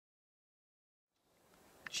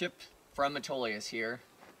Chip from Metolius here,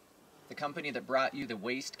 the company that brought you the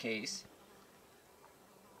waste case,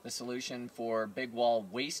 the solution for big wall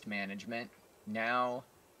waste management, now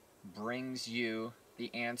brings you the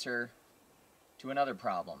answer to another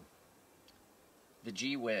problem, the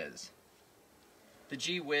G-Whiz. The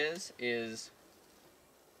G-Whiz is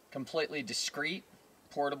completely discreet,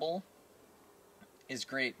 portable, is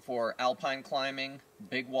great for alpine climbing,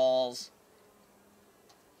 big walls,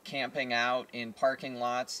 camping out in parking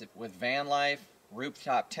lots with van life,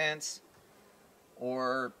 rooftop tents,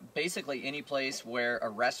 or basically any place where a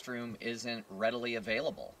restroom isn't readily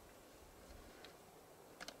available.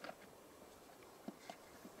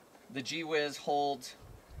 The G-Whiz holds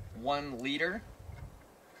 1 liter.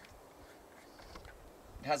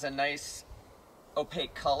 It has a nice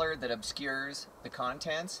opaque color that obscures the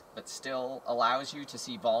contents but still allows you to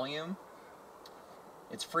see volume.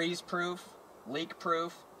 It's freeze-proof,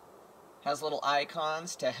 leak-proof, has little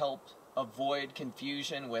icons to help avoid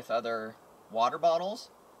confusion with other water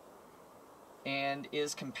bottles, and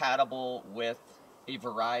is compatible with a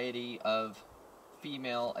variety of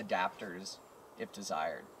female adapters if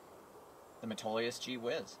desired. The Metolius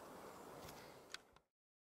G-Whiz.